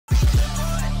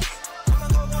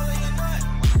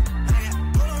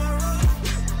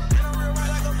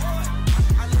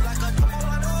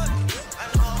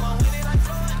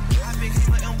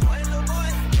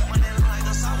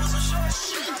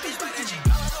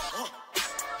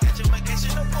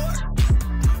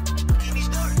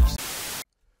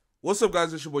What's up,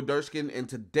 guys? It's your boy Darkskin, and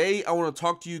today I want to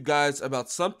talk to you guys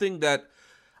about something that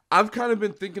I've kind of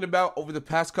been thinking about over the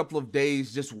past couple of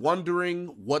days, just wondering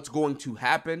what's going to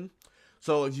happen.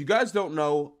 So if you guys don't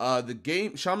know, the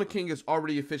game Shaman King is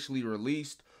already officially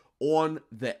released on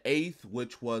the 8th,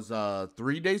 which was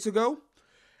 3 days ago.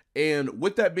 And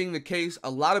with that being the case, a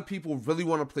lot of people really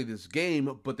want to play this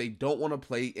game, but they don't want to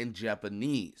play in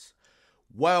Japanese.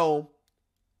 Well,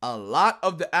 a lot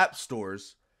of the app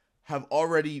stores have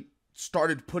already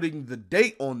started putting the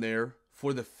date on there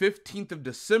for the 15th of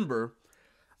December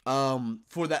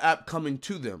for the app coming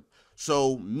to them.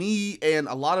 So me and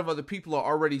a lot of other people are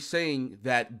already saying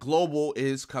that global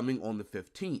is coming on the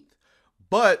 15th.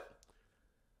 But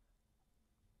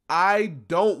I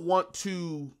don't want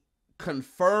to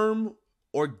confirm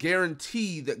or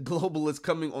guarantee that global is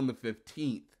coming on the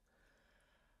 15th.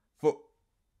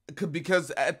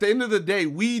 Because at the end of the day,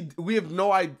 we have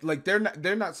no idea. Like they're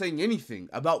not saying anything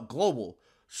about global.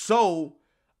 So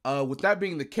with that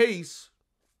being the case,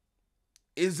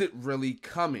 is it really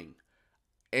coming?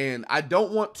 And I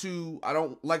don't want to.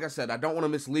 Like I said, I don't want to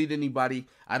mislead anybody.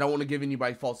 I don't want to give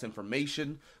anybody false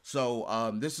information.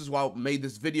 So this is why I made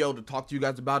this video, to talk to you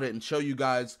guys about it and show you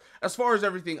guys as far as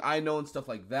everything I know and stuff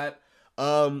like that.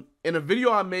 In a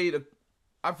video I made,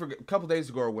 I forget, a couple days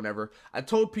ago or whenever, I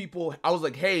told people, I was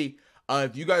like, hey,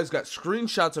 if you guys got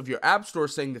screenshots of your app store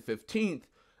saying the 15th,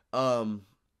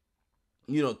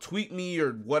 you know, tweet me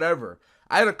or whatever.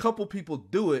 I had a couple people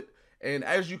do it, and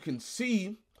as you can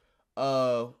see,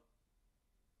 you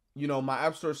know, my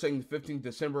app store saying the 15th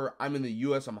December, I'm in the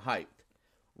US, I'm hyped.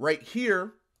 Right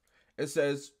here, it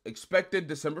says expected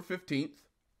December 15th.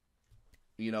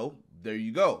 You know, there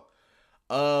you go.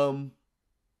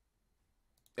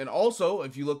 And also,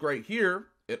 if you look right here,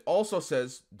 it also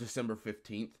says December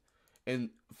 15th. And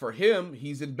for him,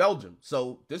 he's in Belgium.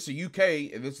 So this is the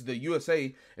UK and this is the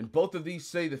USA, and both of these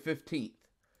say the 15th.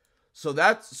 So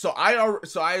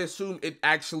I assume it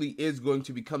actually is going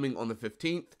to be coming on the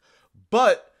 15th.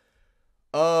 But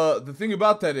the thing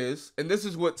about that is, and this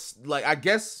is what's, like, I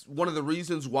guess one of the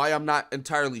reasons why I'm not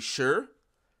entirely sure,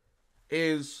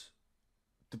 is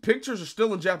the pictures are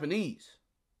still in Japanese.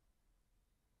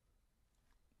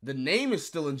 The name is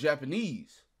still in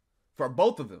Japanese for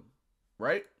both of them,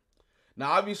 right?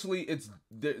 Now, obviously,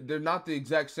 they're not the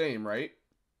exact same, right?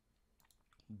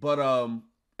 But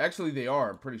actually, they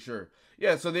are. I'm pretty sure.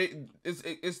 Yeah, so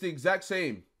it's the exact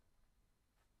same.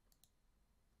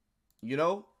 You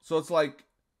know, so it's like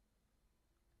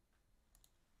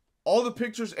all the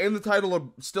pictures and the title are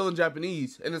still in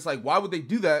Japanese, and it's like, why would they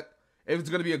do that if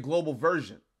it's going to be a global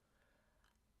version?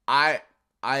 I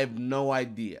have no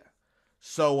idea.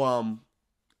 So,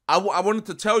 I wanted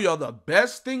to tell y'all the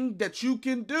best thing that you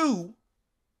can do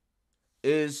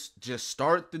is just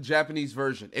start the Japanese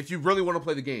version if you really want to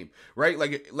play the game, right?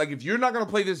 Like if you're not going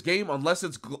to play this game unless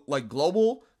it's like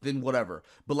global, then whatever.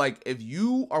 But like if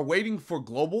you are waiting for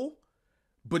global,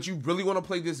 but you really want to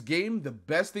play this game, the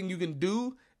best thing you can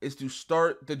do is to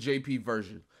start the JP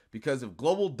version. Because if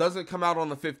global doesn't come out on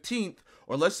the 15th,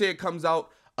 or let's say it comes out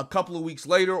a couple of weeks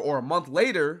later or a month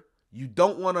later, you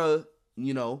don't want to,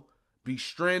 you know, be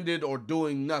stranded or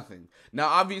doing nothing. Now,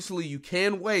 obviously, you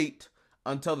can wait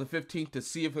until the 15th to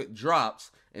see if it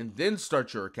drops and then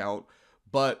start your account,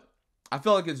 but I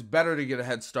feel like it's better to get a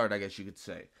head start, I guess you could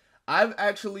say. I've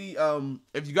actually,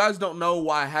 if you guys don't know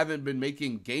why I haven't been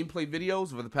making gameplay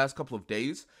videos over the past couple of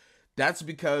days, that's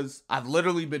because I've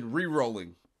literally been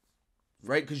re-rolling,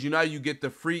 right? Because you know you get the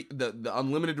free, the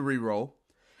unlimited re-roll,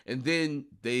 and then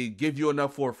they give you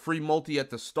enough for a free multi at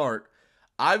the start.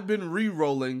 I've been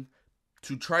re-rolling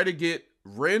to try to get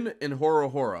Rin and Horo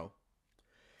Horo.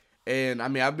 And, I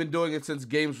mean, I've been doing it since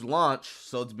game's launch,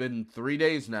 so it's been 3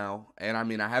 days now. And, I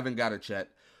mean, I haven't got it yet.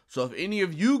 So, if any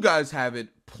of you guys have it,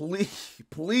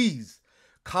 please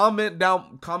comment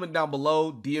down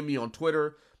below, DM me on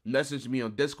Twitter, message me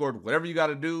on Discord, whatever you got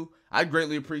to do. I'd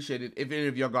greatly appreciate it if any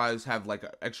of y'all guys have, like,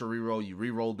 an extra reroll, you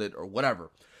rerolled it, or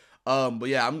whatever. But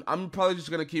yeah, I'm probably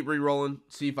just gonna keep re-rolling,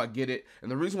 see if I get it.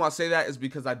 And the reason why I say that is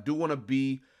because I do want to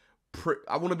be,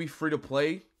 free to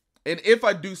play. And if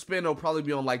I do spend, it'll probably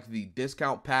be on like the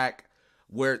discount pack,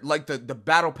 where like the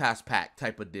battle pass pack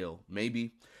type of deal,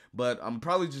 maybe. But I'm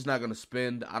probably just not gonna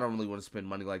spend. I don't really want to spend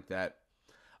money like that.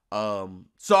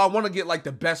 So I want to get like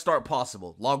the best start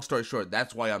possible. Long story short,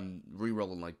 that's why I'm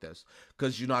re-rolling like this.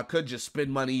 Because, you know, I could just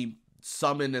spend money,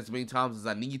 summon as many times as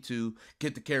I need to,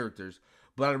 get the characters.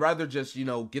 But I'd rather just, you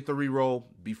know, get the reroll,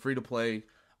 be free to play,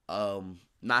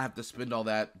 not have to spend all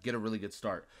that, get a really good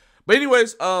start. But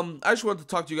anyways, I just wanted to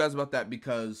talk to you guys about that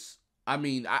because I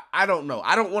mean, I don't know.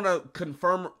 I don't want to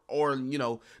confirm or, you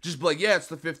know, just be like, yeah, it's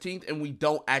the 15th, and we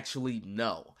don't actually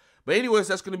know. But anyways,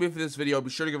 that's going to be it for this video.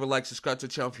 Be sure to give a like, subscribe to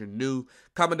the channel if you're new.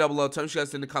 Comment down below. Tell me what you guys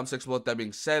think in the comment section below. With that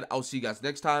being said, I'll see you guys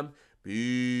next time.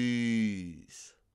 Peace.